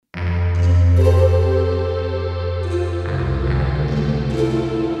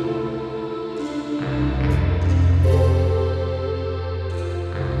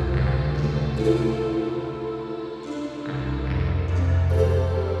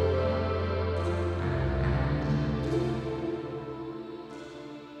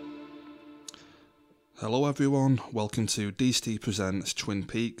Hello everyone, welcome to DST Presents Twin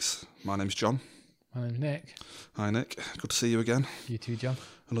Peaks. My name's John. My name's Nick. Hi Nick, good to see you again. You too, John.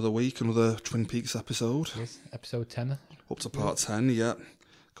 Another week, another Twin Peaks episode. Yes, episode 10. Up to part 10, yeah.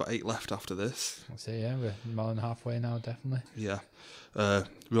 Got 8 left after this. That's it, yeah. We're more than halfway now, definitely. Yeah.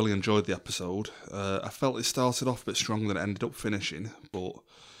 Really enjoyed the episode. I felt it started off a bit stronger than it ended up finishing, but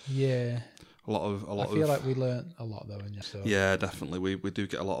Yeah. I feel like we learnt a lot, though, in the episode. Yeah, definitely. We do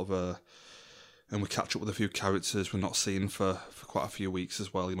get a lot of... and we catch up with a few characters we're not seeing for quite a few weeks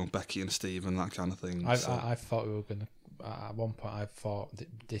as well, you know, Becky and Steve and that kind of thing. I thought we were going to... At one point, I thought that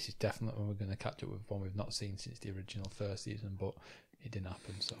this is definitely when we're going to catch up with one we've not seen since the original first season, but it didn't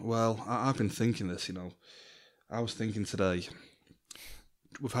happen. So Well, I've been thinking this, you know. I was thinking today,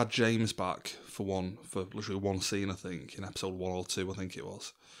 we've had James back for literally one scene, I think, in episode 1 or 2, I think it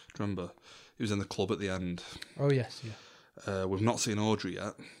was. Do you remember? He was in the club at the end. Oh, yes, yeah. We've not seen Audrey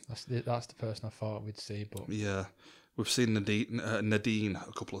yet. That's the person I thought we'd see, but... Yeah. We've seen Nadine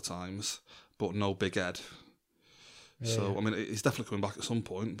a couple of times, but no Big Ed. Yeah, So, yeah. I mean, he's definitely coming back at some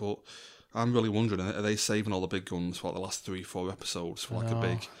point, but I'm really wondering, are they saving all the big guns for like, the last 3-4 episodes for like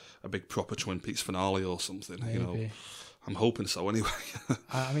a big proper Twin Peaks finale or something? Maybe. You know, I'm hoping so anyway.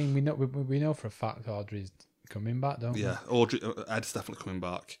 I mean, we know for a fact Audrey's coming back, don't we? Yeah, Ed's definitely coming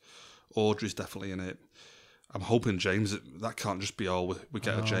back. Audrey's definitely in it. I'm hoping James, that can't just be all we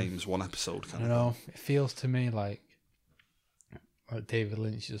get a James one episode kind I of know. It feels to me like David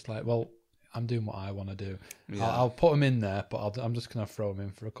Lynch is just like, well, I'm doing what I want to do. Yeah. I'll put him in there, but I'm just going to throw him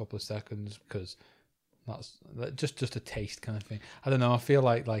in for a couple of seconds because that's just a taste kind of thing. I don't know. I feel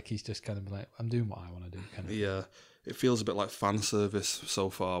like he's just kind of like, I'm doing what I want to do kind of. Yeah, it feels a bit like fan service so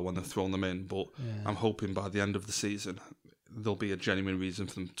far when they've thrown them in, but Yeah. I'm hoping by the end of the season there'll be a genuine reason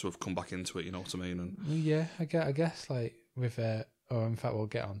for them to have come back into it, you know what I mean? And Well, yeah, I guess like with in fact we'll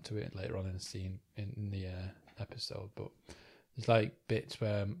get onto it later on in the scene in the episode, but there's like bits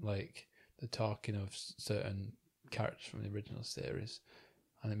where like they're talking of certain characters from the original series,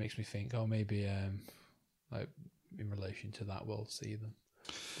 and it makes me think, oh, maybe like in relation to that we'll see them.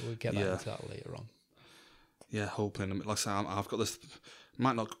 But we'll get into that later on. Yeah, hoping. I mean, like I say, I've got this.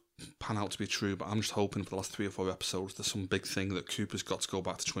 Might not pan out to be true, but I'm just hoping for the last 3 or 4 episodes there's some big thing that Cooper's got to go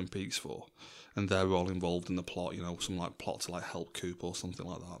back to Twin Peaks for, and they're all involved in the plot. You know, some like plot to like help Cooper or something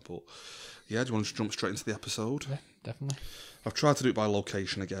like that. But yeah, do you want to jump straight into the episode? Yeah, definitely. I've tried to do it by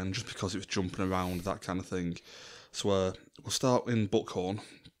location again, just because it was jumping around, that kind of thing. So we'll start in Buckhorn.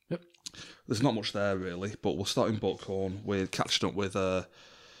 Yep. There's not much there really, but we'll start in Buckhorn. We're catching up with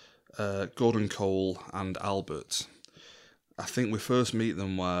Gordon Cole and Albert. I think we first meet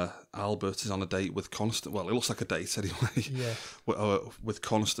them where Albert is on a date with Constance. Well, it looks like a date anyway. Yeah. with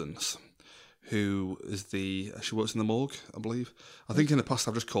Constance, who is she works in the morgue, I believe. I think in the past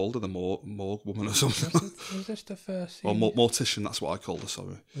I've just called her the morgue woman or something. Was this the first Or scene? mortician, that's what I called her,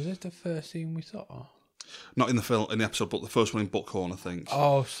 sorry. Was this the first scene we saw? Not in the episode, but the first one in Buckhorn, I think.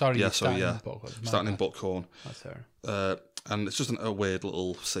 Oh, sorry. Yeah, you're so starting yeah, in Buckhorn. My starting in bad. Buckhorn. That's her. And it's just a weird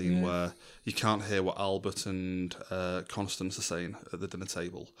little scene where you can't hear what Albert and Constance are saying at the dinner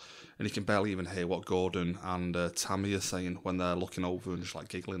table, and you can barely even hear what Gordon and Tammy are saying when they're looking over and just like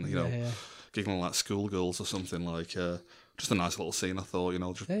giggling, giggling like schoolgirls or something. Like just a nice little scene, I thought. You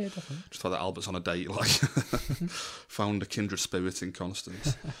know, just Definitely. just thought that Albert's on a date, like found a kindred spirit in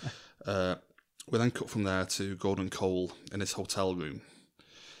Constance. We then cut from there to Gordon Cole in his hotel room.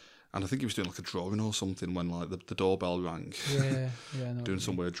 And I think he was doing like a drawing or something when like the doorbell rang. Yeah, I know. Doing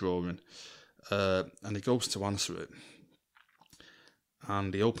some weird drawing. And he goes to answer it.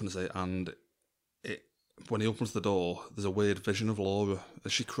 And he opens it, and when he opens the door, there's a weird vision of Laura.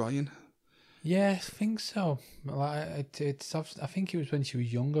 Is she crying? Yeah, I think so. Like, I think it was when she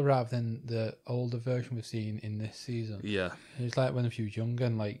was younger rather than the older version we've seen in this season. Yeah. It was like when she was younger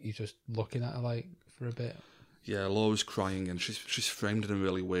and like he's just looking at her like for a bit. Yeah, Laura's crying, and she's framed in a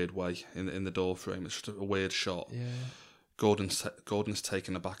really weird way in the door frame. It's just a weird shot. Yeah. Gordon's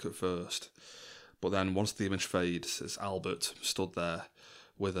taken aback at first, but then once the image fades, it's Albert stood there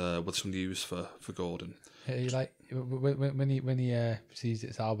with some news for Gordon. Yeah, he like when he sees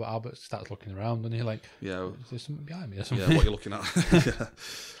it's Albert starts looking around and he like, Yeah. is there something behind me or something? Yeah, what you're looking at. Yeah.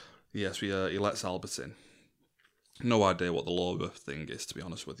 Yes, he lets Albert in. No idea what the Laura thing is, to be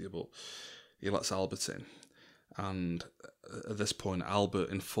honest with you, but he lets Albert in. And at this point,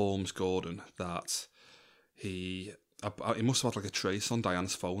 Albert informs Gordon that he must have had like a trace on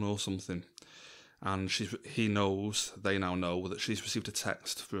Diane's phone or something. And they now know that she's received a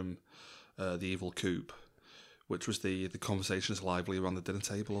text from the evil Coop, which was the conversations lively around the dinner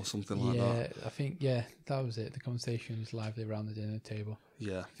table or something like that. Yeah, I think, that was it. The conversation was lively around the dinner table.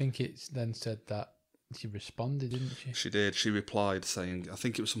 Yeah. I think it's then said that she responded, didn't she? She did. She replied saying, I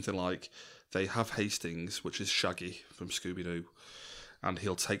think it was something like, they have Hastings, which is Shaggy from Scooby-Doo, and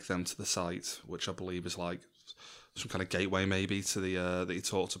he'll take them to the site, which I believe is like some kind of gateway maybe to the that he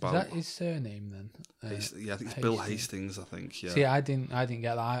talked about. Is that his surname then? Yeah, I think it's Bill Hastings, I think, yeah. See, I didn't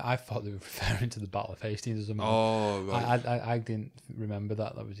get that. I thought they were referring to the Battle of Hastings or something. Oh, right. I didn't remember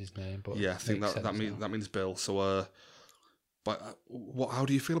that was his name, but yeah, I think that means Bill. So, but how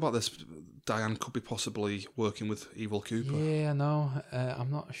do you feel about this? Diane could be possibly working with Evil Cooper. Yeah, I know.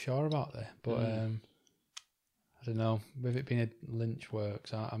 I'm not sure about that, but I don't know. With it being a Lynch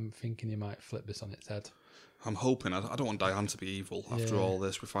works, I'm thinking he might flip this on its head. I'm hoping. I don't want Diane to be evil. After all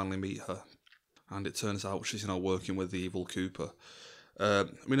this, we finally meet her, and it turns out she's working with the Evil Cooper. I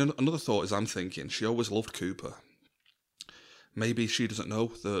mean, another thought is I'm thinking she always loved Cooper. Maybe she doesn't know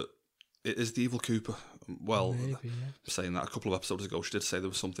that it is the Evil Cooper. Well, maybe, saying that a couple of episodes ago, she did say there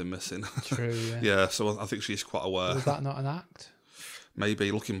was something missing. True, yeah. Yeah, so I think she's quite aware. Was that not an act?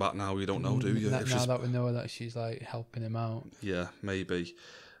 Maybe, looking back now, you don't know, do you? Now that we know that she's like helping him out. Yeah, maybe.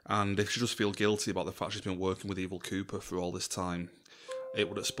 And if she does feel guilty about the fact she's been working with Evil Cooper for all this time, it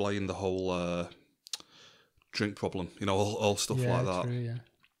would explain the whole drink problem, all stuff like that. True, yeah.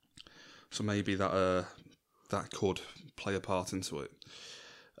 So maybe that could play a part into it.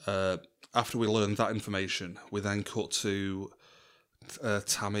 After we learn that information, we then cut to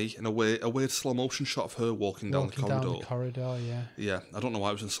Tammy in a weird slow motion shot of her walking down the corridor. Down the corridor, yeah. Yeah, I don't know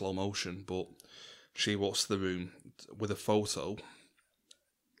why it was in slow motion, but she walks to the room with a photo.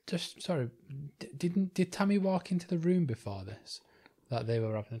 Just sorry, did Tammy walk into the room before this that they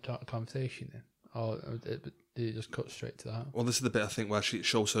were having a conversation in, or did it just cut straight to that? Well, this is the bit I think where she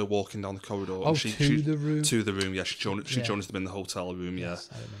shows her walking down the corridor. Oh, the room. To the room, yeah. She joins them in the hotel room, yeah. Yes,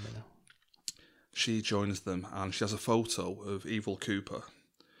 I remember now. She joins them, and she has a photo of Evil Cooper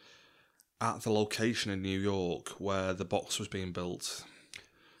at the location in New York where the box was being built.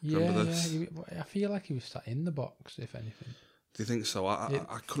 Remember this? Yeah. I feel like he was sat in the box, if anything. Do you think so?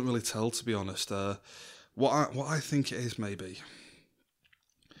 I couldn't really tell, to be honest. What I think it is, maybe,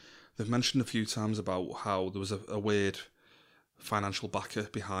 they've mentioned a few times about how there was a weird financial backer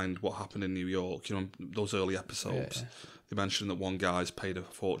behind what happened in New York. Those early episodes. Yeah. They mentioned that one guy's paid a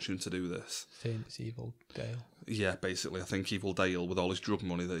fortune to do this. Saying it's Evil Dale. Yeah, basically. I think Evil Dale, with all his drug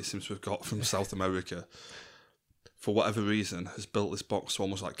money that he seems to have got from South America, for whatever reason, has built this box to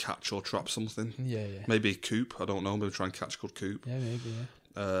almost like catch or trap something. Yeah. Maybe Coop, I don't know. Maybe try and catch good Coop. Yeah, maybe,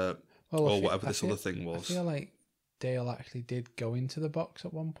 yeah. Or whatever this other thing was. I feel like Dale actually did go into the box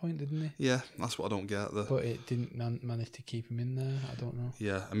at one point, didn't he? Yeah, that's what I don't get. But it didn't manage to keep him in there. I don't know.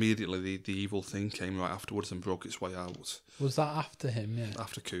 Yeah, immediately the evil thing came right afterwards and broke its way out. Was that after him? Yeah.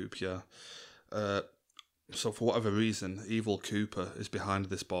 After Coop, yeah. So for whatever reason, Evil Cooper is behind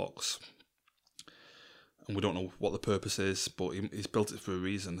this box, and we don't know what the purpose is, but he's built it for a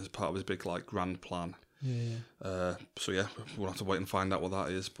reason as part of his big grand plan. Yeah. So yeah, we'll have to wait and find out what that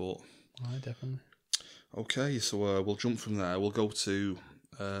is, but. Definitely. Okay, so we'll jump from there. We'll go to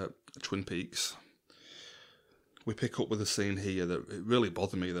Twin Peaks. We pick up with a scene here that it really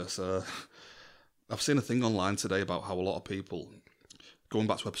bothered me. I've seen a thing online today about how a lot of people, going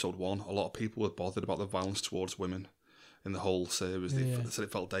back to episode 1, a lot of people were bothered about the violence towards women in the whole series. They said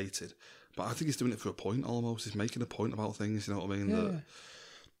it felt dated. But I think he's doing it for a point almost. He's making a point about things, you know what I mean? Yeah.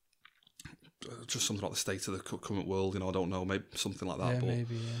 Just something like the state of the current world, I don't know, maybe something like that. Yeah, but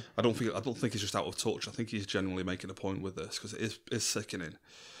maybe, yeah. I don't think he's just out of touch. I think he's genuinely making a point with this because it is sickening.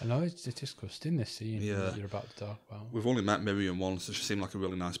 I know it's disgusting, this scene that you're about to talk about. We've only met Miriam once, and she seemed like a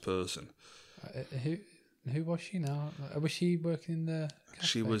really nice person. Who was she now? Was she working in the cafe?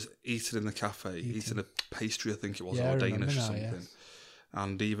 She was eating in the cafe, eating a pastry, I think it was, or Danish now, or something. Yes.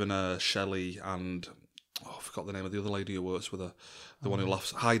 And even Shelley and I forgot the name of the other lady who works with her, the one who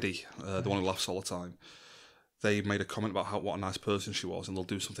laughs, Heidi, the one who laughs all the time. They made a comment about what a nice person she was, and they'll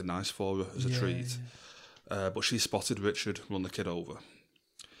do something nice for her as a treat. Yeah. But she spotted Richard run the kid over,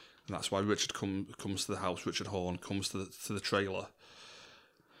 and that's why Richard comes to the house. Richard Horn comes to the trailer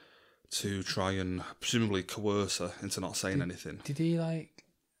to try and presumably coerce her into not saying anything. Did he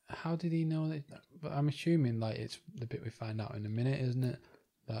how did he know that? But I'm assuming it's the bit we find out in a minute, isn't it?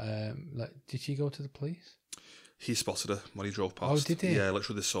 That did she go to the police? He spotted her when he drove past. Oh, did he? Yeah,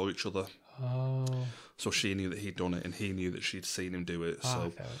 literally they saw each other. Oh. So she knew that he'd done it, and he knew that she'd seen him do it.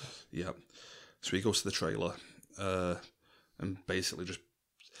 So fair enough. Yeah. So he goes to the trailer, and basically just,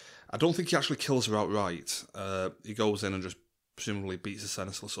 I don't think he actually kills her outright. He goes in and just presumably beats her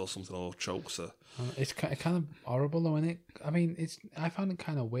senseless or something, or chokes her. It's kind of horrible though, isn't it? I mean, I found it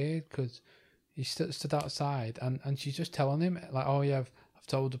kind of weird because he stood outside and she's just telling him oh yeah, I've I've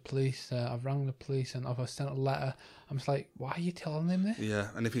told the police, I've rang the police, and I've sent a letter. I'm just like, why are you telling them this? Yeah,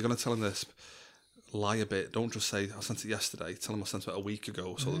 and if you're going to tell him this, lie a bit. Don't just say, I sent it yesterday. Tell him I sent it a week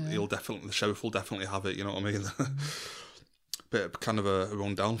ago, so that the sheriff will definitely have it, you know what I mean? Bit of kind of a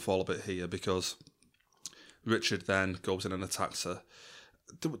own downfall a bit here, because Richard then goes in and attacks her.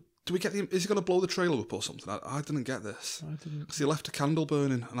 Do we get is he going to blow the trailer up or something? I didn't get this. I didn't. Because he left a candle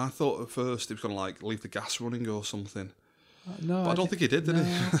burning, and I thought at first he was going to like leave the gas running or something. No, but I don't think he did he?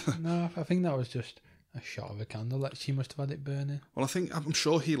 No, I think that was just a shot of a candle. Like, she must have had it burning. Well, I'm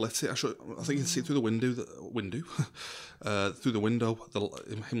sure he lit it. I think you can see through the window, through the window,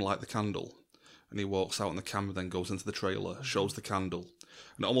 him light the candle, and he walks out, and the camera then goes into the trailer, shows the candle,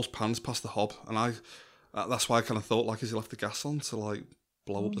 and it almost pans past the hob, and that's why I kind of thought, like, has he left the gas on to like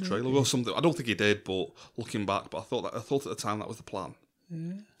blow up the trailer or something? I don't think he did, but looking back, I thought at the time that was the plan.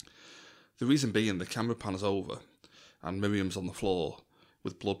 Yeah. The reason being, the camera pans over, and Miriam's on the floor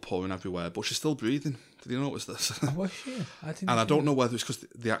with blood pouring everywhere, but she's still breathing. Did you notice this? Was she? I didn't. And I don't know whether it's because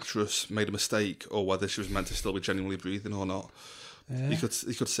the actress made a mistake or whether she was meant to still be genuinely breathing or not. Yeah. You could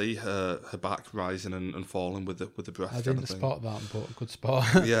see her back rising and falling with the breath. I didn't spot that, but good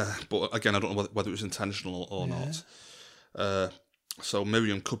spot. Yeah, but again, I don't know whether it was intentional or not. So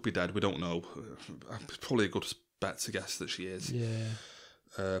Miriam could be dead. We don't know. It's probably a good bet to guess that she is.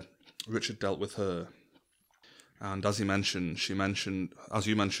 Yeah. Richard dealt with her. And as you mentioned, she mentioned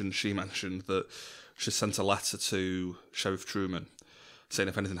that she sent a letter to Sheriff Truman saying,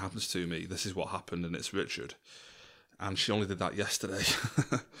 if anything happens to me, this is what happened, and it's Richard. And she only did that yesterday.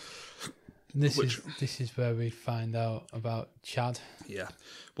 This is where we find out about Chad. Yeah,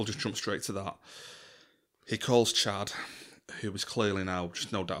 we'll just jump straight to that. He calls Chad, who is clearly now,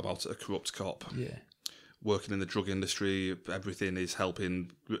 just no doubt about it, a corrupt cop. Yeah. Working in the drug industry, everything is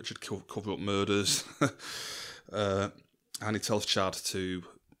helping Richard cover up murders. And he tells Chad to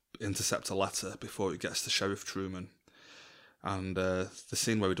intercept a letter before it gets to Sheriff Truman. And the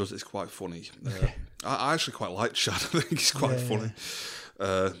scene where he does it is quite funny. I actually quite like Chad. I think he's quite funny.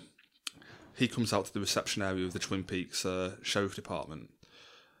 He comes out to the reception area of the Twin Peaks Sheriff Department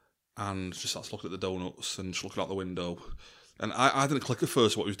and just starts looking at the donuts and just looking out the window. And I didn't click at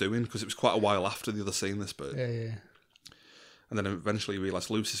first what he was doing because it was quite a while after the other scene, this bit. Yeah. And then eventually he realised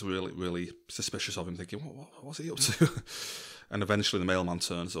Lucy's really, really suspicious of him, thinking, what's he up to? And eventually the mailman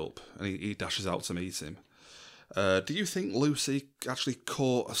turns up and he dashes out to meet him. Do you think Lucy actually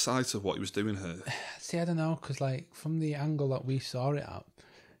caught a sight of what he was doing here? See, I don't know, because like from the angle that we saw it at,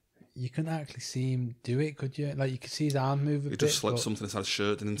 you couldn't actually see him do it, could you? Like, you could see his arm move a bit. He just slipped something inside his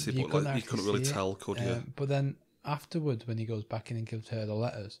shirt, didn't he? But like, you couldn't really tell, could you? But then afterwards, when he goes back in and gives her the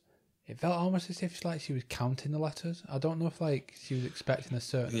letters, it felt almost as if like she was counting the letters. I don't know if like she was expecting a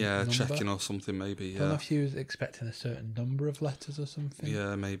certain number. Checking or something maybe. I don't know if she was expecting a certain number of letters or something.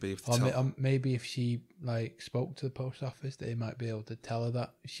 Yeah, maybe. Or maybe if she like spoke to the post office, they might be able to tell her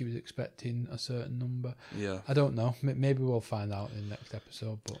that she was expecting a certain number. Yeah. I don't know. Maybe we'll find out in the next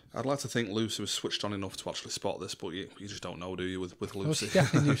episode. But I'd like to think Lucy was switched on enough to actually spot this, but you just don't know, do you, with Lucy? Well, she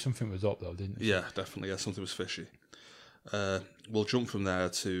definitely knew something was up though, didn't she? Yeah, definitely. Yeah, something was fishy. We'll jump from there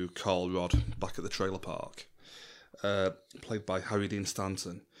to Carl Rod back at the trailer park, played by Harry Dean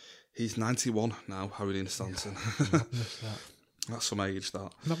Stanton. He's 91 now, Harry Dean Stanton. That's some age, that.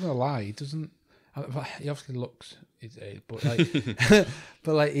 I'm not gonna lie, he doesn't. He obviously looks his age, but like,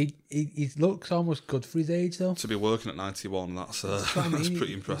 but like he looks almost good for his age though. To be working at 91, that's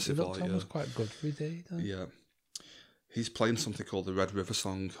pretty impressive. He looks almost quite good for his age. Though. Yeah, he's playing something called the Red River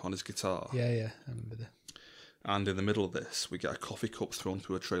Song on his guitar. Yeah, I remember that. And in the middle of this, we get a coffee cup thrown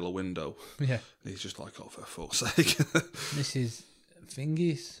through a trailer window. Yeah. And he's just like, oh, for fuck's sake. This is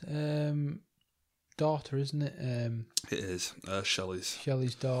Thingy's daughter, isn't it? It is. Shelley's.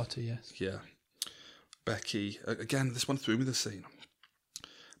 Shelley's daughter, yes. Yeah. Becky, again, this one threw me, this scene.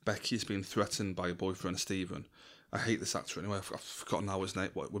 Becky's been threatened by her boyfriend, Stephen. I hate this actor anyway. I've forgotten now his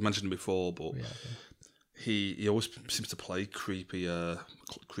name. We mentioned him before, but he always seems to play creepy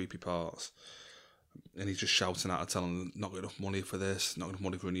parts. And he's just shouting at her, telling her not got enough money for this, not enough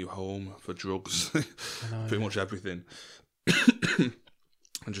money for a new home, for drugs, pretty much everything. And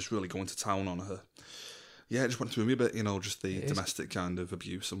just really going to town on her. Yeah, it just went through me a bit, just the domestic kind of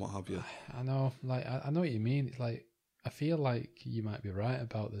abuse and what have you. I know, like, I know what you mean. It's like, I feel like you might be right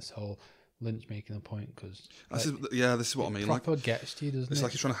about this whole Lynch making a point, because this is what I mean. Proper gets to you, doesn't it? It's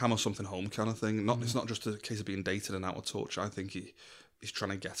like he's trying to hammer something home, kind of thing. It's not just a case of being dated and out of touch. I think he's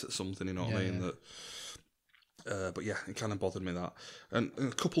trying to get at something. You know what I mean? Yeah. That. But yeah, it kind of bothered me that,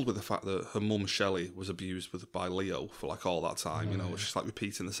 and coupled with the fact that her mum Shelley was abused by Leo for like all that time. It's just like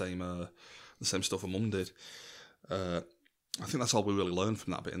repeating the same stuff her mum did. I think that's all we really learned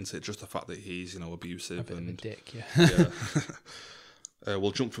from that bit, isn't it? Just the fact that he's, you know, abusive A bit of a and dick, yeah. yeah.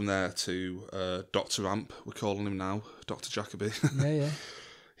 We'll jump from there to Dr. Amp, we're calling him now, Dr. Jacoby. Yeah.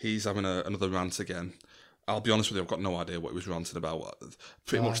 He's having another rant again. I'll be honest with you, I've got no idea what he was ranting about.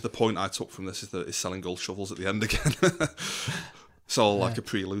 Pretty much the point I took from this is that he's selling gold shovels at the end again. It's all like a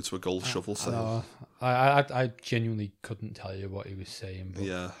prelude to a gold shovel sale. I genuinely couldn't tell you what he was saying, but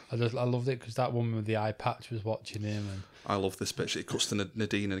Yeah. I loved it because that woman with the eye patch was watching him. And I love this bit. It cuts to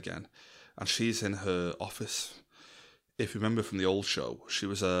Nadine again, and she's in her office. If you remember from the old show, she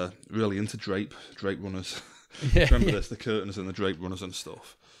was really into drape runners. Yeah, Remember this, the curtains and the drape runners and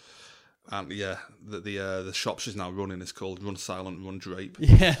stuff. And yeah, the shop she's now running is called Run Silent, Run Drape,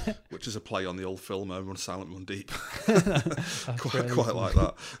 Yeah, which is a play on the old film Run Silent, Run Deep. quite quite like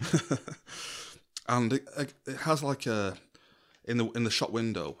that. And it has like in the shop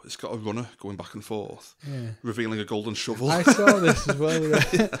window, it's got a runner going back and forth, revealing a golden shovel. I saw this as well.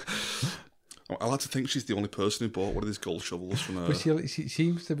 Yeah. I like to think she's the only person who bought one of these gold shovels from her. But she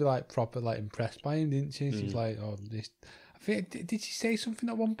seems to be like proper like impressed by him, didn't she? She's like, oh, this. I think did she say something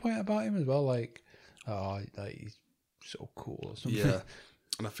at one point about him as well? Like, oh, like he's so cool or something. Yeah,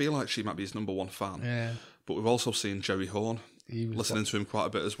 and I feel like she might be his number one fan. Yeah. But we've also seen Jerry Horn listening to him quite a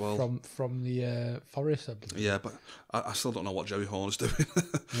bit as well. From the forest, I believe. Yeah, but I still don't know what Jerry Horn's doing.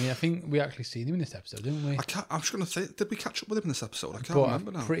 I think we actually seen him in this episode, didn't we? I'm just going to say, did we catch up with him in this episode? I can't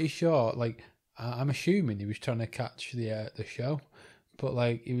remember now. I'm pretty sure, like, I'm assuming he was trying to catch the show, but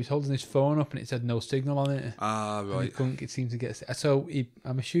like he was holding his phone up and it said no signal on it. Ah, right. He couldn't seem to get. So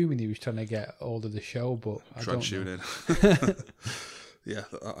I'm assuming he was trying to get hold of the show, but I don't tune know. in. Yeah,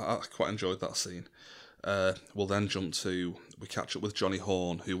 I quite enjoyed that scene. We'll then jump to, we catch up with Johnny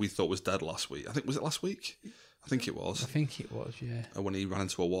Horn, who we thought was dead last week. Was it last week? I think it was. Yeah. When he ran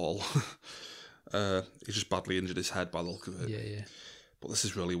into a wall. He just badly injured his head by the look of it. Yeah. But this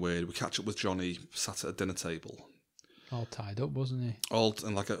is really weird. We catch up with Johnny sat at a dinner table. All tied up, wasn't he? All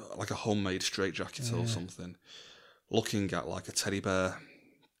in like a homemade straitjacket or something. Looking at like a teddy bear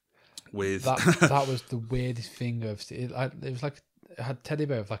with... That was the weirdest thing. It was like, it had teddy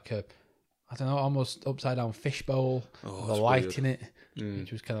bear with like a, I don't know, almost upside down fishbowl with a light weird. In it,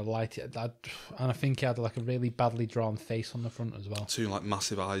 which was kind of light. And I think it had like a really badly drawn face on the front as well. 2 like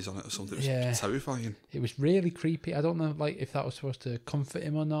massive eyes on it or something. It was terrifying. It was really creepy. I don't know like if that was supposed to comfort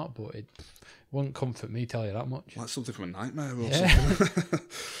him or not, but it wouldn't comfort me, tell you that much. Like something from a nightmare or something.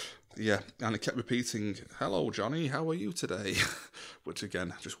 Yeah, and it kept repeating, "Hello, Johnny, how are you today?" Which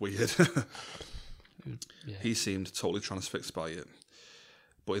again, just weird. He seemed totally transfixed by it.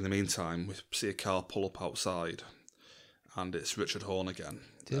 But in the meantime, we see a car pull up outside, and it's Richard Horn again,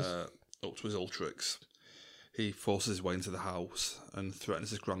 up to his old tricks. He forces his way into the house and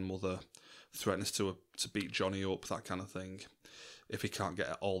threatens his grandmother, threatens to beat Johnny up, that kind of thing, if he can't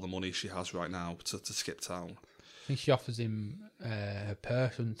get all the money she has right now to skip town. I think she offers him her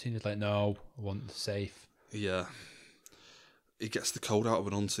purse, and he's like, "No, I want the safe." Yeah. He gets the code out of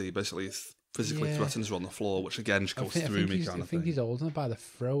an auntie, basically physically threatens her on the floor, which again just goes through me kind of thing. I think he's holding her by the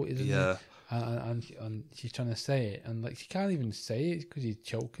throat, isn't he? Yeah. And she's trying to say it, and like she can't even say it because he's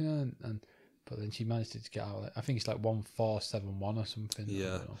choking her, but then she managed to get out. I think it's like 1471 or something.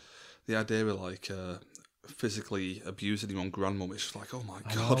 Yeah. The idea of like physically abusing him on grandmum, it's just like, oh my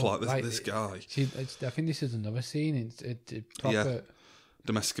god, this guy. I think this is another scene. It's proper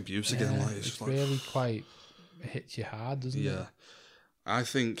domestic abuse again. Like it's just really quite hits you hard, doesn't it? Yeah. I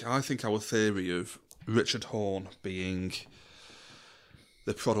think our theory of Richard Horn being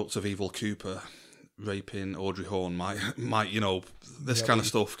the product of Evil Cooper raping Audrey Horn might this kind of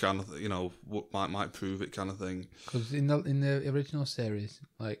stuff might prove it kind of thing. Because in the original series,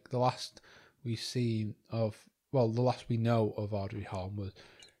 like the last we know of Audrey Horn was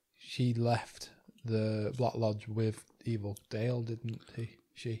she left the Black Lodge with Evil Dale, didn't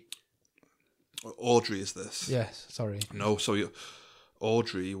she? Audrey is this? Yes, sorry. No, so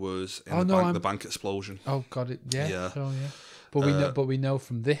Audrey was in the bank explosion. Oh god, yeah. So, yeah. But we know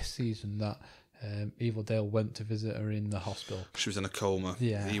from this season that Evil Dale went to visit her in the hospital. She was in a coma.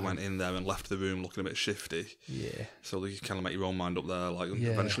 Yeah. He went in there and left the room looking a bit shifty. Yeah. So you kind of make your own mind up there. Like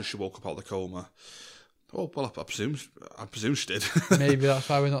eventually she woke up out of the coma. Oh well, I presume she did. Maybe that's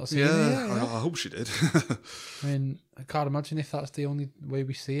why we're not seeing her. Yeah. I hope she did. I mean, I can't imagine if that's the only way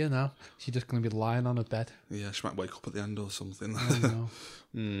we see her now. She's just going to be lying on her bed. Yeah, she might wake up at the end or something. I don't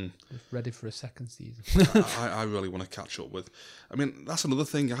know. Ready for a second season. I really want to catch up with. I mean, that's another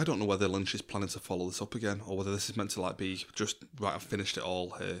thing. I don't know whether Lynch is planning to follow this up again, or whether this is meant to like be just right. I've finished it all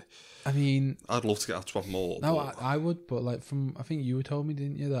here. I mean, I'd love to have more. No, I would, but like I think you told me,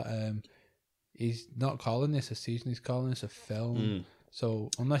 didn't you, that he's not calling this a season. He's calling this a film. So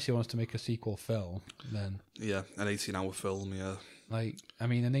unless he wants to make a sequel film, then Yeah, an 18-hour film. Yeah, like I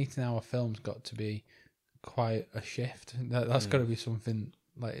mean, an 18-hour film's got to be quite a shift. That's got to be something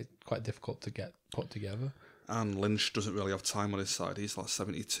like quite difficult to get put together. And Lynch doesn't really have time on his side. He's like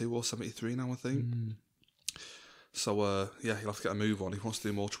 72 or 73 now, I think. So yeah, he'll have to get a move on. He wants to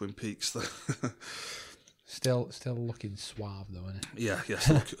do more Twin Peaks. Still looking suave though, isn't it? Yeah,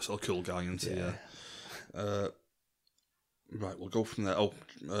 still a cool guy, isn't he? Yeah. Right, we'll go from there.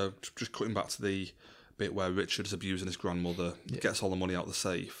 Just cutting back to the bit where Richard's abusing his grandmother, gets all the money out of the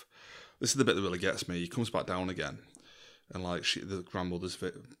safe. This is the bit that really gets me. He comes back down again, and like the grandmother's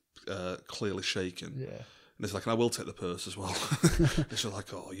clearly shaken. Yeah. And it's like, and I will take the purse as well. It's just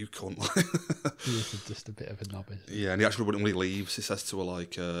like, oh, you cunt. He is just a bit of a knobby. Yeah, and he actually, when he leaves, he says to her,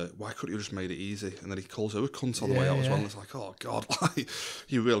 like, why couldn't you just made it easy? And then he calls her a cunt on the way out as well. And it's like, oh, God, like,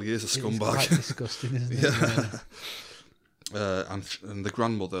 he really is a scumbag. It's quite disgusting, isn't it? Yeah. And the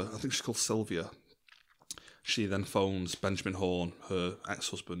grandmother, I think she's called Sylvia, she then phones Benjamin Horne, her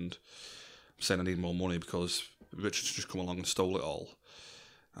ex-husband, saying I need more money because Richard's just come along and stole it all.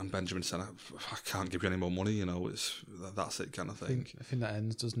 And Benjamin said, I can't give you any more money, that's it kind of thing. I think that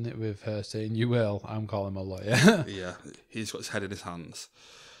ends, doesn't it, with her saying, you will, I'm calling my lawyer. Yeah, he's got his head in his hands.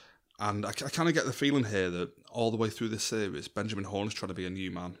 And I kind of get the feeling here that all the way through this series, Benjamin Horne is trying to be a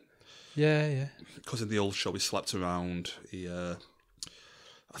new man. Yeah. Because in the old show, he slept around. I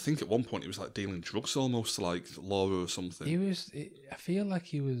think at one point he was like dealing drugs almost to like Laura or something. I feel like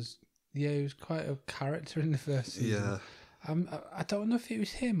he was quite a character in the first season. Yeah. I don't know if it was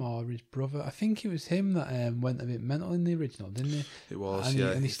him or his brother. I think it was him that went a bit mental in the original, didn't he? It was, and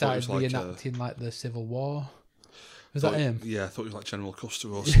yeah. He started reenacting like the Civil War. Was that him? Yeah, I thought he was like General Custer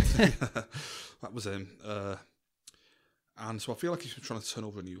or something. That was him. And so I feel like he's trying to turn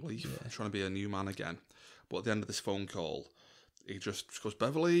over a new leaf, trying to be a new man again. But at the end of this phone call, he just goes,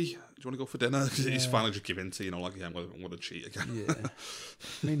 Beverly, do you want to go for dinner? He's finally just giving to, I'm going to cheat again. Yeah.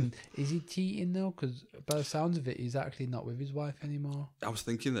 I mean, is he cheating though? Because by the sounds of it, he's actually not with his wife anymore. I was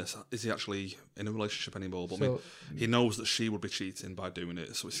thinking this, is he actually in a relationship anymore? But I mean, he knows that she would be cheating by doing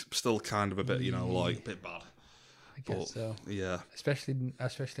it, so it's still kind of a bit, like, a bit bad. I guess so. Yeah.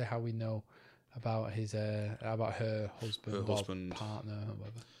 Especially how we know about his about her husband, partner, or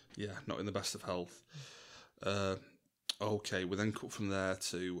whatever. Yeah, not in the best of health. Okay, we then cut from there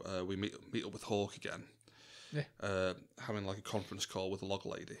to we meet up with Hawk again. Yeah. Having like a conference call with the log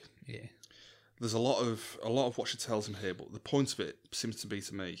lady. Yeah. There's a lot of what she tells him here, but the point of it seems to be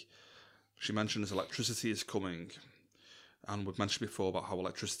to me. She mentions electricity is coming, and we've mentioned before about how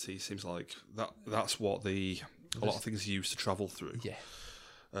electricity seems like that's what a lot of things used to travel through.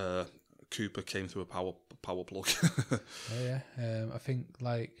 Yeah. Cooper came through a power plug. Yeah. I think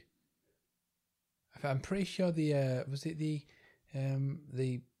like I'm pretty sure the was it the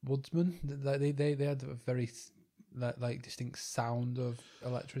woodsman, they had a very like distinct sound of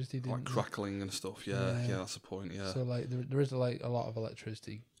electricity, didn't like crackling and stuff. Yeah, that's the point. Yeah. So like there is like a lot of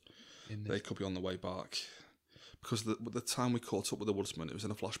electricity in this. They could be on the way back because the time we caught up with the woodsman, it was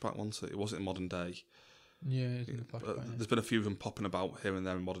in a flashback, wasn't it? It wasn't in modern day. Yeah, it's in the flashback. There's been a few of them popping about here and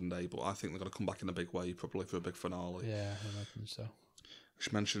there in modern day, but I think they're going to come back in a big way, probably for a big finale. Yeah, I imagine so. She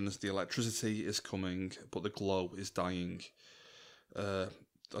mentions the electricity is coming, but the glow is dying. I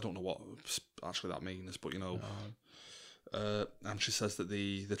don't know what actually that means, but and she says that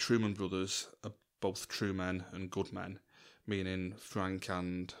the Truman brothers are both true men and good men, meaning Frank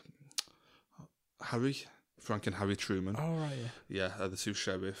and Harry Truman. Oh, right, yeah. Yeah, the two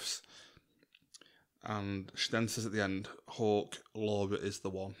sheriffs. And she then says at the end, Hawk, Laura is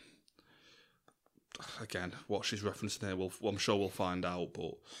the one. Again, what she's referencing here, I'm sure we'll find out,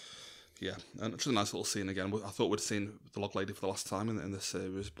 but yeah. And it's a nice little scene again. I thought we'd seen the log lady for the last time in this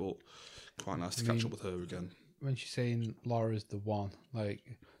series, but quite nice to catch up with her again. When she's saying Laura's the one, like,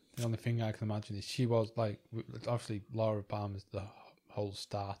 the only thing I can imagine is she was, like, obviously Laura Palmer's the whole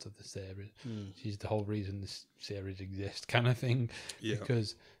start of the series. She's the whole reason this series exists, kind of thing. Yeah.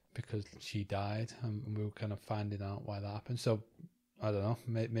 Because she died, and we were kind of finding out why that happened. So, I don't know,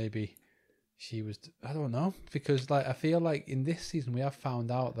 maybe she was, I don't know, because like I feel like in this season we have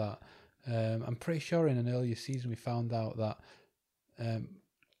found out that, I'm pretty sure in an earlier season we found out that, in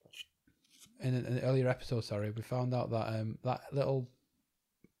an earlier episode, we found out that that little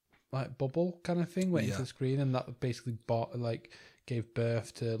like bubble kind of thing went into the screen, and that basically gave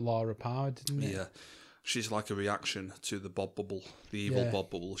birth to Laura Palmer, didn't it? Yeah. She's like a reaction to the Bob Bubble, the evil Bob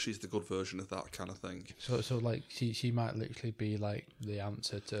Bubble. She's the good version of that kind of thing. So like she might literally be like the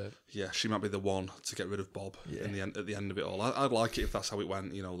answer to. Yeah, she might be the one to get rid of Bob. In the end, at the end of it all, I'd like it if that's how it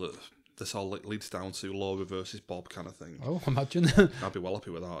went. That this all leads down to Laura versus Bob kind of thing. Oh, imagine. I'd be well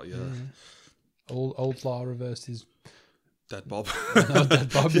happy with that. Yeah. Old Laura versus Dead Bob. no,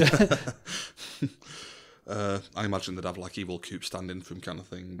 Dead Bob. Yeah. I imagine they'd have like evil Coop stand-in for him kind of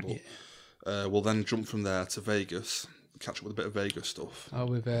thing. But we'll then jump from there to Vegas, catch up with a bit of Vegas stuff. Oh,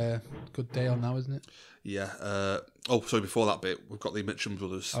 with Good Day on now, isn't it? Yeah. Sorry, before that bit, we've got the Mitchum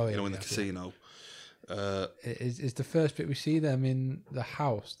brothers, in the casino. Is the first bit we see them in the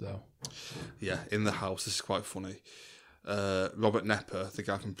house, though? Yeah, in the house. This is quite funny. Robert Nepper, the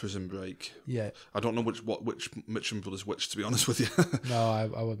guy from Prison Break. Yeah. I don't know which Mitchum brothers which, to be honest with you. No,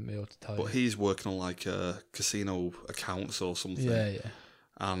 I wouldn't be able to tell you. But he's working on like casino accounts or something. Yeah.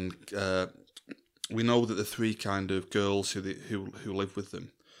 And we know that the three kind of girls who live with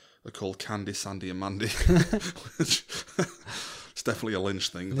them are called Candy, Sandy, and Mandy. Which it's definitely a Lynch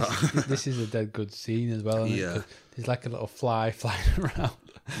thing. This is a dead good scene as well. Isn't it? There's like a little fly flying around.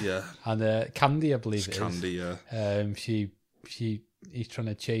 Yeah. And Candy, I believe it's Candy, yeah. He's trying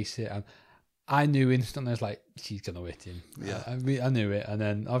to chase it, and I knew instantly. I was like, she's gonna hit him. Yeah. I knew it, and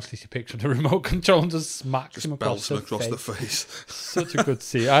then obviously she picks up the remote control and just smacks him across the face. Such a good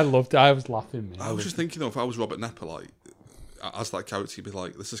scene. I loved it. I was laughing. I was just thinking, though, if I was Robert Nepper, like, as that character, he'd be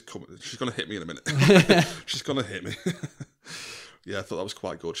like, "This is coming. She's gonna hit me in a minute. She's gonna hit me." Yeah, I thought that was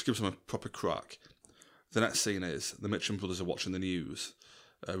quite good. She gives him a proper crack. The next scene is the Mitchum brothers are watching the news.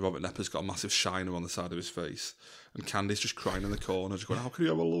 Robert Nepper's got a massive shiner on the side of his face, and Candy's just crying in the corner, just going, "How can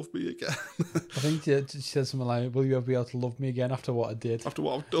you ever love me again?" I think she said something like, "Will you ever be able to love me again after what I did?" After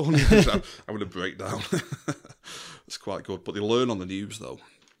what I've done, I'm going to break down. It's quite good. But they learn on the news, though,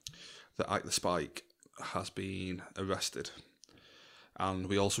 that Ike the Spike has been arrested. And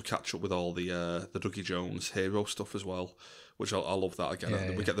we also catch up with all the Dougie Jones hero stuff as well, which I love that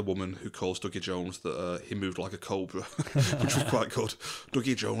again. We get the woman who calls Dougie Jones that he moved like a cobra, which was quite good.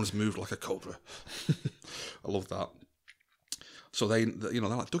 Dougie Jones moved like a cobra. I love that. So they're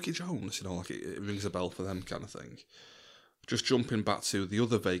like, Dougie Jones, like it rings a bell for them kind of thing. Just jumping back to the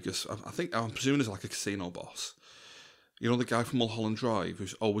other Vegas, I'm presuming he's like a casino boss. You know the guy from Mulholland Drive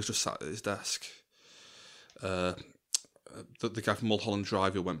who's always just sat at his desk? The guy from Mulholland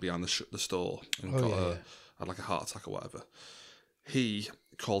Drive who went behind the store and had like a heart attack or whatever. He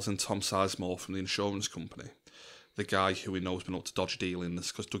calls in Tom Sizemore from the insurance company, the guy who we know has been up to dodgy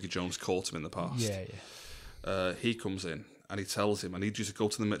dealings because Dougie Jones caught him in the past. He comes in and he tells him, "I need you to go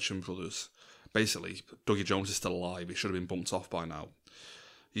to the Mitchum brothers. Basically, Dougie Jones is still alive. He should have been bumped off by now.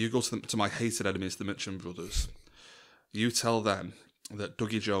 You go to my hated enemies, the Mitchum brothers. You tell them that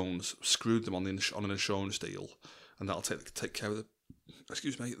Dougie Jones screwed them on an insurance deal, and that'll take care of the.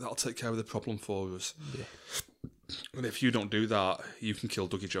 That'll take care of the problem for us. Yeah. And if you don't do that, you can kill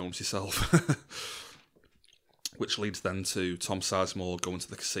Dougie Jones yourself." Which leads then to Tom Sizemore going to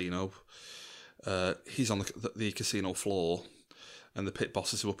the casino. He's on the casino floor, and the pit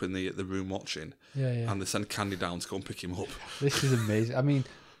bosses are up in the room watching. And they send Candy down to go and pick him up. This is amazing. I mean,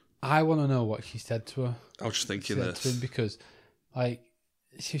 I want to know what she said to her. I was just thinking this to him because, like,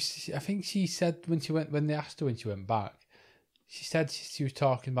 I think she said when they asked her when she went back, she said she was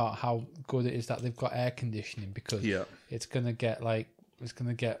talking about how good it is that they've got air conditioning because it's gonna get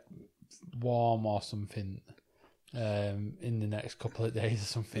warm or something in the next couple of days or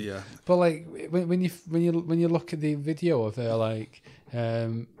something. Yeah. But like when you look at the video of her like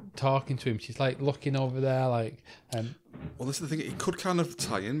talking to him, she's like looking over there like. Well, this is the thing. It could kind of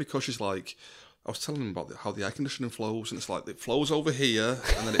tie in because she's like. I was telling him about how the air conditioning flows, and it's like it flows over here,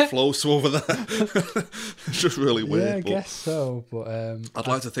 and then it flows to over there. It's just really weird. Yeah, I guess so. But I'd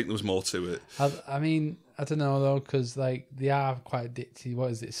like to think there was more to it. I mean, I don't know though, because like they are quite ditzy.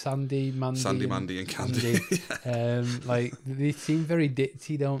 What is it, Sandy, Mandy, and Candy? Like they seem very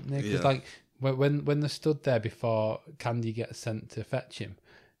ditzy, don't they? Because like when they stood there before Candy gets sent to fetch him,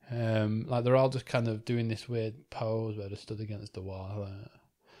 like they're all just kind of doing this weird pose where they stood against the wall.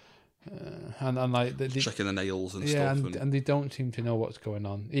 And like they checking the nails and stuff, and they don't seem to know what's going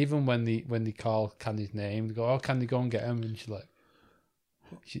on. Even when they call Candy's name, they go, "Oh, Candy, go and get him," and she's like,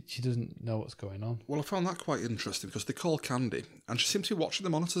 she doesn't know what's going on. Well, I found that quite interesting because they call Candy, and she seems to be watching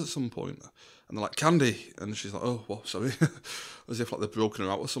the monitors at some point, and they're like, "Candy," and she's like, "Oh, what? Sorry," as if like they've broken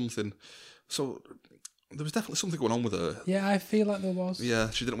her out or something. So there was definitely something going on with her. Yeah, I feel like there was.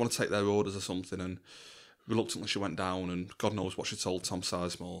 Yeah, she didn't want to take their orders or something, and reluctantly she went down, and God knows what she told Tom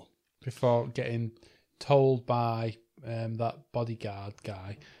Sizemore. Before getting told by that bodyguard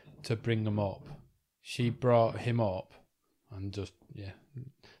guy to bring him up, she brought him up, and just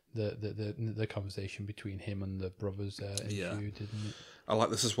the conversation between him and the brothers ensued, didn't it? I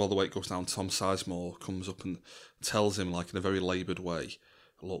like this as well. The way it goes down, Tom Sizemore comes up and tells him, like in a very laboured way,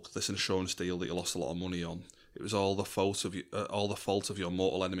 look, this insurance deal that you lost a lot of money on, it was all the fault of your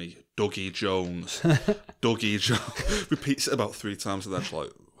mortal enemy, Dougie Jones. Dougie Jones repeats it about 3 times, and then she's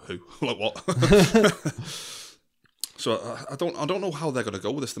like, who? Like what? So I don't know how they're going to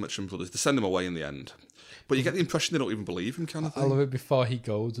go with this, the Mitchum brothers. They send him away in the end, but you get the impression they don't even believe him, kind of thing. I love it before he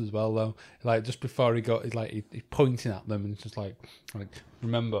goes as well, though. Like just before he goes, like he's pointing at them and it's just like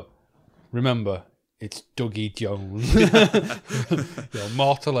remember, it's Dougie Jones. Your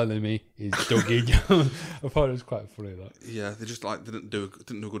mortal enemy is Dougie Jones. I thought it was quite funny that. Yeah, they just didn't do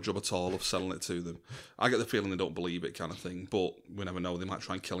a good job at all of selling it to them. I get the feeling they don't believe it, kind of thing. But we never know; they might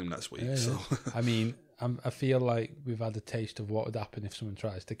try and kill him next week. Yeah. So I mean, I feel like we've had a taste of what would happen if someone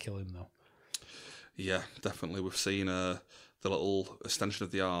tries to kill him, though. yeah, definitely. We've seen the little extension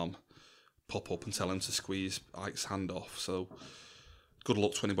of the arm pop up and tell him to squeeze Ike's hand off. So good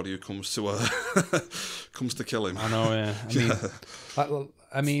luck to anybody who comes to kill him. I know, yeah.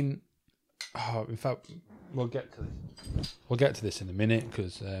 I mean, in fact, we'll get to this in a minute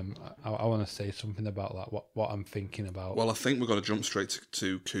because I want to say something about that. What I'm thinking about. Well, I think we're going to jump straight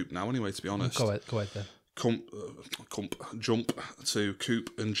to Coop now. Anyway, to be honest, Go ahead then. Jump to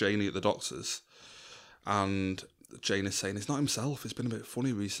Coop and Janie at the doctor's, and Jane is saying it's not himself. It's been a bit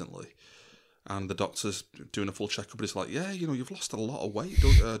funny recently. And the doctor's doing a full checkup, but he's like, yeah, you've lost a lot of weight,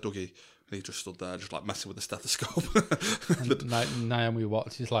 Dougie. And he just stood there, just like messing with the stethoscope. And Naomi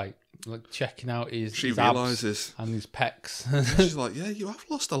Watts is like checking out his She abs realises. and his pecs. She's like, yeah, you have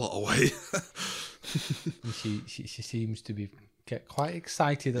lost a lot of weight. And she seems to get quite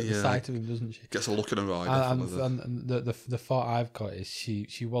excited at the sight of him, doesn't she? Gets a look in her eye. And the thought I've got is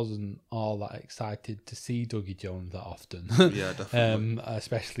she wasn't all that excited to see Dougie Jones that often. Yeah, definitely.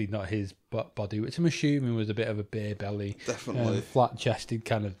 Especially not his body, which I'm assuming was a bit of a beer belly, Definitely. flat-chested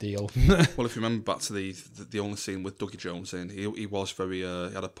kind of deal. Well, if you remember back to the only scene with Dougie Jones in, he was very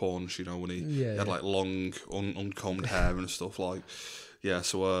he had a paunch, when he had like long uncombed hair and stuff like. Yeah,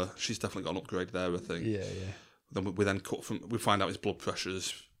 so she's definitely got an upgrade there, I think. Yeah. Then we find out his blood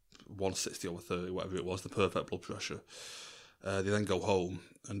pressure's 160 over 30, whatever it was, the perfect blood pressure. They then go home,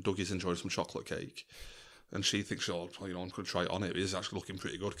 and Dougie's enjoying some chocolate cake, and she thinks, I'm going to try it on it. He's actually looking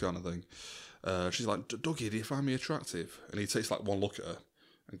pretty good, kind of thing. She's like, Dougie, do you find me attractive? And he takes like one look at her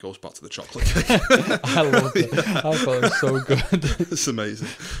and goes back to the chocolate cake. I loved it. I thought it was so good. It's amazing.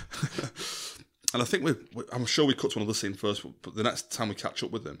 And I think I'm sure we cut to another scene first, but the next time we catch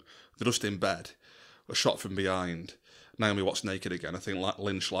up with them, they're just in bed. A shot from behind. Naomi Watts naked again. I think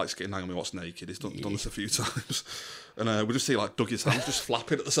Lynch likes getting Naomi Watts naked. He's done this a few times. And we just see like Dougie's hands just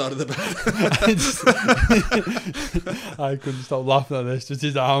flapping at the side of the bed. I couldn't stop laughing at this. Just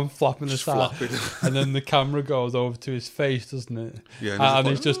his arm flapping the side. And then the camera goes over to his face, doesn't it? Yeah. And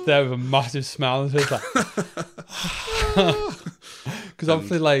he's just there with a massive smile. And it's like... Because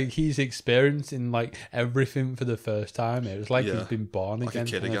obviously, like, he's experiencing like everything for the first time. It was like he's been born like again. A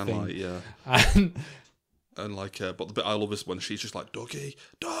kid again, like, yeah. And like, but the bit I love is when she's just like, Dougie,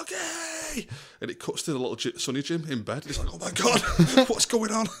 and it cuts to the little Sonny Jim in bed. He's like, oh my god, what's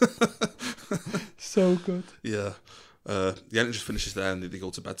going on? So good. Yeah. The ending just finishes there, and they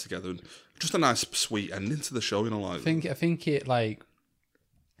go to bed together, and just a nice, sweet ending to the show. Like, I think it like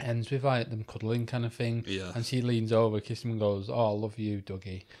ends with like them cuddling kind of thing. Yeah. And she leans over, kisses him, and goes, "Oh, I love you,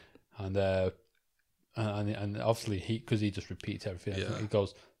 Dougie," and obviously because he just repeats everything. Yeah. He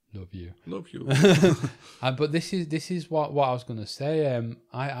goes, "Love you." But this is what I was gonna say.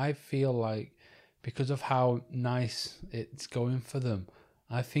 I feel like because of how nice it's going for them,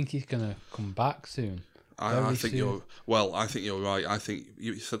 I think he's gonna come back soon. I think you're right. I think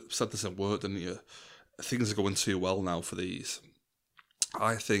you said this at work, didn't you? Things are going too well now for these.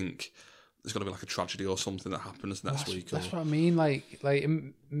 I think there's going to be like a tragedy or something that happens next week. That's what I mean. Like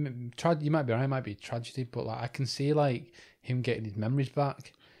you might be right. It might be tragedy, but like I can see like him getting his memories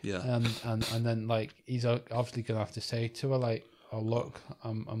back. Yeah. And then like he's obviously going to have to say to her like, "Oh look,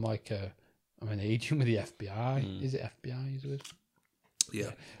 I'm an agent with the FBI. Is it FBI he's with?"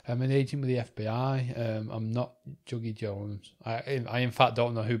 Yeah. I'm an agent with the FBI. I'm not Dougie Jones. I in fact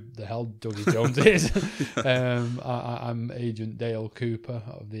don't know who the hell Dougie Jones is. I'm Agent Dale Cooper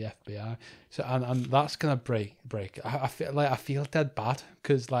of the FBI. So and that's gonna break. I feel dead bad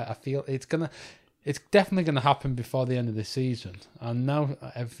because like I feel it's definitely gonna happen before the end of the season. And now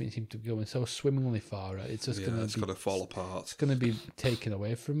everything seems to be going so swimmingly for her. It's just gonna fall apart. It's gonna be taken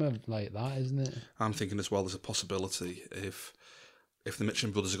away from her like that, isn't it? I'm thinking as well. There's a possibility if the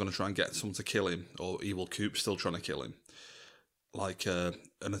Mitchum brothers are going to try and get someone to kill him, or evil Coop's still trying to kill him, like an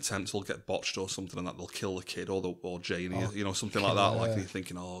attempt will get botched or something, and that they'll kill the kid or Janie, something like that. Like, and you're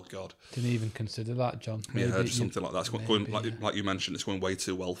thinking, oh god, didn't even consider that, John. Maybe just something like that. It's going like you mentioned, it's going way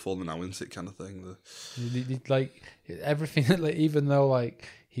too well for them now, isn't it? Kind of thing. Like everything, like even though like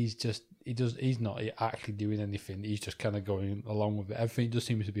he's not actually doing anything. He's just kind of going along with it. Everything just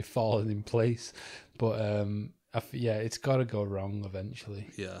seems to be falling in place, but it's got to go wrong eventually.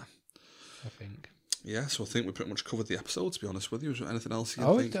 Yeah, I think. Yeah, so I think we pretty much covered the episode, to be honest with you. Is there anything else you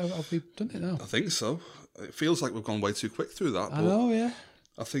think? Have we done it now? I think so. It feels like we've gone way too quick through that. I know, yeah.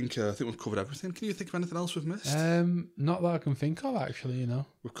 I think we've covered everything. Can you think of anything else we've missed? Not that I can think of, actually,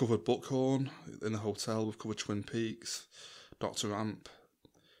 We've covered Buckhorn in the hotel. We've covered Twin Peaks, Dr. Amp.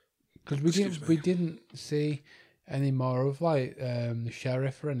 Because we didn't see any more of like the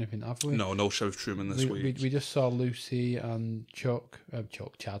sheriff or anything, have we? No Sheriff Truman this week. We just saw Lucy and Chad.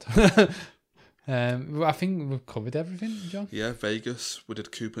 I think we've covered everything, John. Yeah, Vegas. We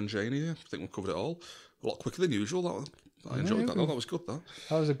did Coop and Janie. I think we've covered it all. A lot quicker than usual. I enjoyed that. That was good, that.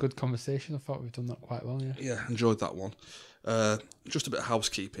 That was a good conversation. I thought we've done that quite well, yeah. Yeah, enjoyed that one. Just a bit of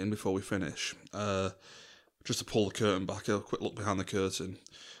housekeeping before we finish. Just to pull the curtain back, a quick look behind the curtain.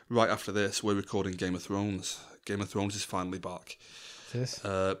 Right after this, we're recording Game of Thrones. Game of Thrones is finally back. It is.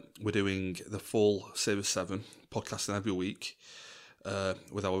 We're doing the full Series 7, podcasting every week.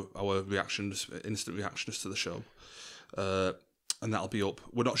 With our reactions, instant reactions to the show, and that'll be up.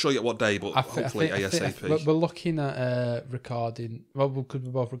 We're not sure yet what day, but hopefully ASAP. We're looking at recording. Well, because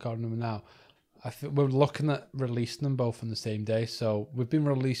we're both recording them now. I think we're looking at releasing them both on the same day. So we've been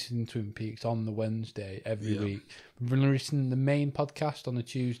releasing Twin Peaks on the Wednesday every week. We've been releasing the main podcast on the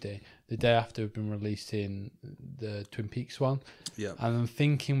Tuesday. The day after, we've been releasing the Twin Peaks one. Yeah. And I'm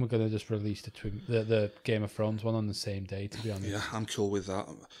thinking we're going to just release the Game of Thrones one on the same day, to be honest. Yeah, I'm cool with that.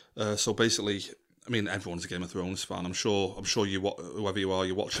 So basically, I mean, everyone's a Game of Thrones fan. I'm sure you, whoever you are,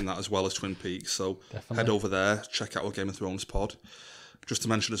 you're watching that as well as Twin Peaks. So definitely head over there, check out our Game of Thrones pod. Just to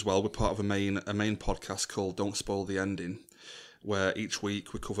mention as well, we're part of a main podcast called Don't Spoil the Ending, where each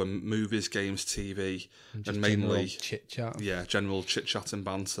week we cover movies, games, TV, and mainly chit chat. Yeah, general chit chat and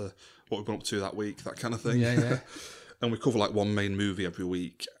banter. What we've been up to that week, that kind of thing. Yeah. And we cover like one main movie every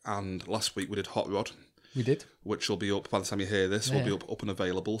week. And last week we did Hot Rod. We did. Which will be up by the time you hear this. Will be up and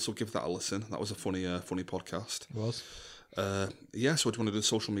available. So give that a listen. That was a funny podcast. It was. So do you want to do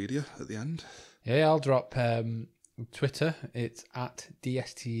social media at the end? Yeah, I'll drop Twitter. It's at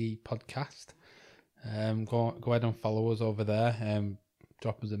DSTE Podcast. Go ahead and follow us over there.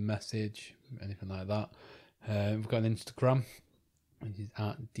 Drop us a message, anything like that. We've got an Instagram, which is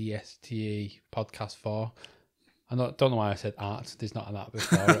at DSTE Podcast 4. I don't know why I said at. There's not an at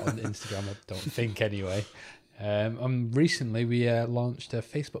before it on Instagram, I don't think anyway. And recently we launched a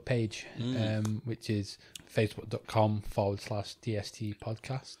Facebook page, which is facebook.com/DSTE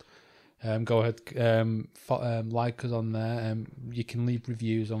Podcast. Go ahead, like us on there. You can leave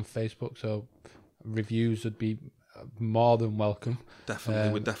reviews on Facebook, so reviews would be more than welcome.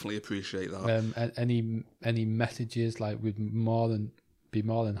 Definitely, we'd definitely appreciate that. Any messages, like we'd be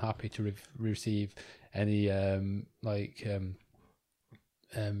more than happy to receive any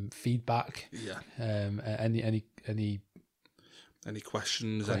feedback. Yeah. Any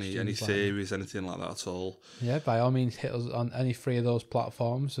questions, any theories, anything like that at all? Yeah, by all means, hit us on any three of those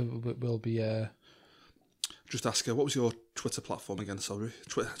platforms. We'll be. Just ask her, what was your Twitter platform again? Sorry,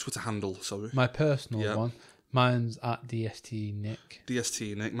 Twitter handle. Sorry, my personal one. Mine's at DST Nick.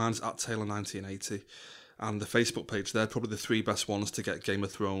 DST Nick. Mine's at Taylor1980. And the Facebook page. They're probably the three best ones to get Game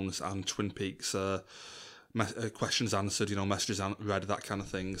of Thrones and Twin Peaks questions answered. Messages read, that kind of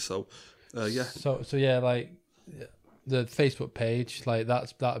thing. So, yeah. So yeah, like. The Facebook page, like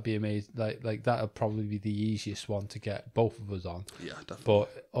that'd be amazing. Like that'd probably be the easiest one to get both of us on. Yeah, definitely.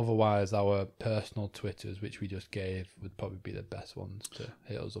 But otherwise, our personal Twitters, which we just gave, would probably be the best ones to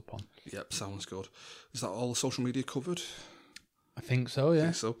hit us up on. Yep, sounds good. Is that all the social media covered? I think so.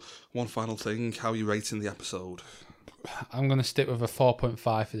 Yeah. So one final thing: how are you rating the episode? I'm gonna stick with a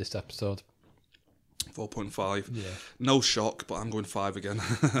 4.5 for this episode. 4.5. Yeah. No shock, but I'm going 5 again.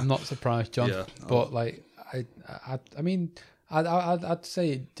 I'm not surprised, John. Yeah. But like. I mean, I'd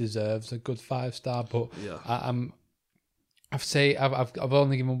say it deserves a good 5-star, but yeah. I've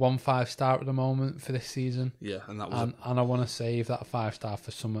only given 1 5-star at the moment for this season. Yeah, and that was and I want to save that 5-star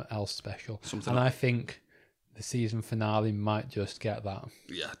for something else special. I think the season finale might just get that.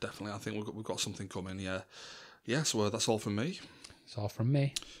 Yeah, definitely. I think we've got something coming. Yeah. So that's all from me. It's all from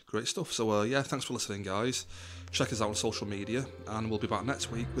me. Great stuff. So thanks for listening, guys. Check us out on social media, and we'll be back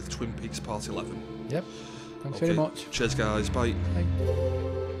next week with Twin Peaks Part 11. Yep. Thanks very much. Cheers, guys. Bye. Bye.